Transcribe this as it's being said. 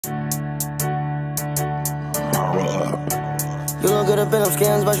You look good up in them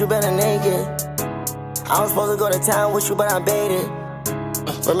Skims, but you better naked. I was supposed to go to town with you, but I baited.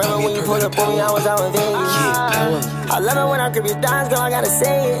 Remember when you pulled up on me, I was out in Vegas. I love it when I grip your dimes, girl, I gotta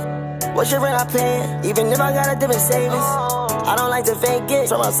say it. What's your rent, I pay it, even if I got a different savings. I don't like to fake it,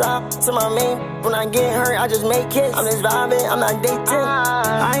 from my side to my main. When I get hurt, I just make hits. I'm just vibing, I'm not dating.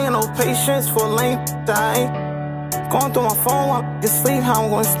 I ain't no patience for lame, I ain't going through my phone while I sleep. How I'm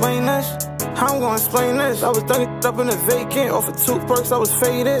gonna explain this? How I'm gonna explain this? I was done up in the vacant. Off of 2 perks, I was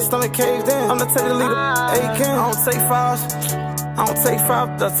faded. Stomach caved in. I'm the type to leave the aching. I don't take fives. I don't take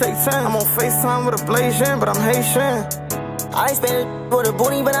 5, I take 10. I'm on FaceTime with a Blasian, but I'm Haitian. I ain't spend it with a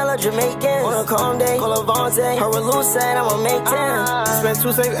booty, but I love Jamaicans. On a calm day, call a Vontae. Her with Lou said I'ma make 10. Spend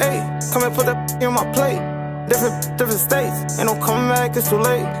 2, save 8. Come and put that on my plate. Different states. Ain't no coming back, it's too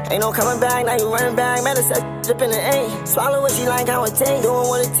late. Ain't no coming back, now you running back. Better set drip in the A. Swallow what she like, how it tastes. Doing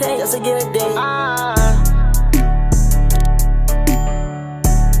what it takes just to get a date.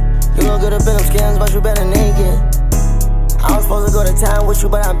 You look good up in them Skims, but you better naked. I was supposed to go to town with you,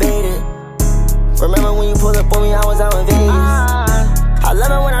 but I baited. Remember when you pulled up on me, I was out in Vegas. I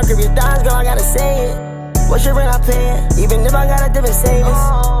love it when I grip your dimes, girl, I gotta say it. What's your rent, I pay it, even if I got a different savings.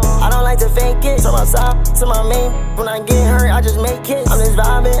 I don't like to fake it, from my side to my main. When I get hurt, I just make hits. I'm just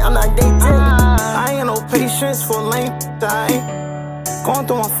vibing, I'm not dating. I ain't no patience for lame, I ain't going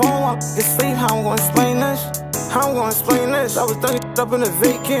through my phone while I sleep. How I'm gonna explain this? How I'm gonna explain this? I was done up in the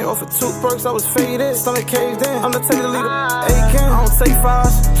vacant. Off of 2 perks, I was faded. Stomach caved in. I'm the type to leave the aching. I don't take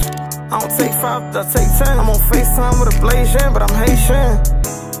 5s. I don't take 5, I take 10. I'm on FaceTime with a Blasian, but I'm Haitian.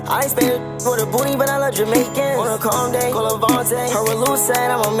 I ain't spend it for the booty, but I love Jamaicans. On a calm day, call a Vontae. Her with Lou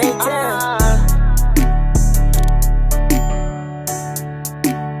said I'ma make 10.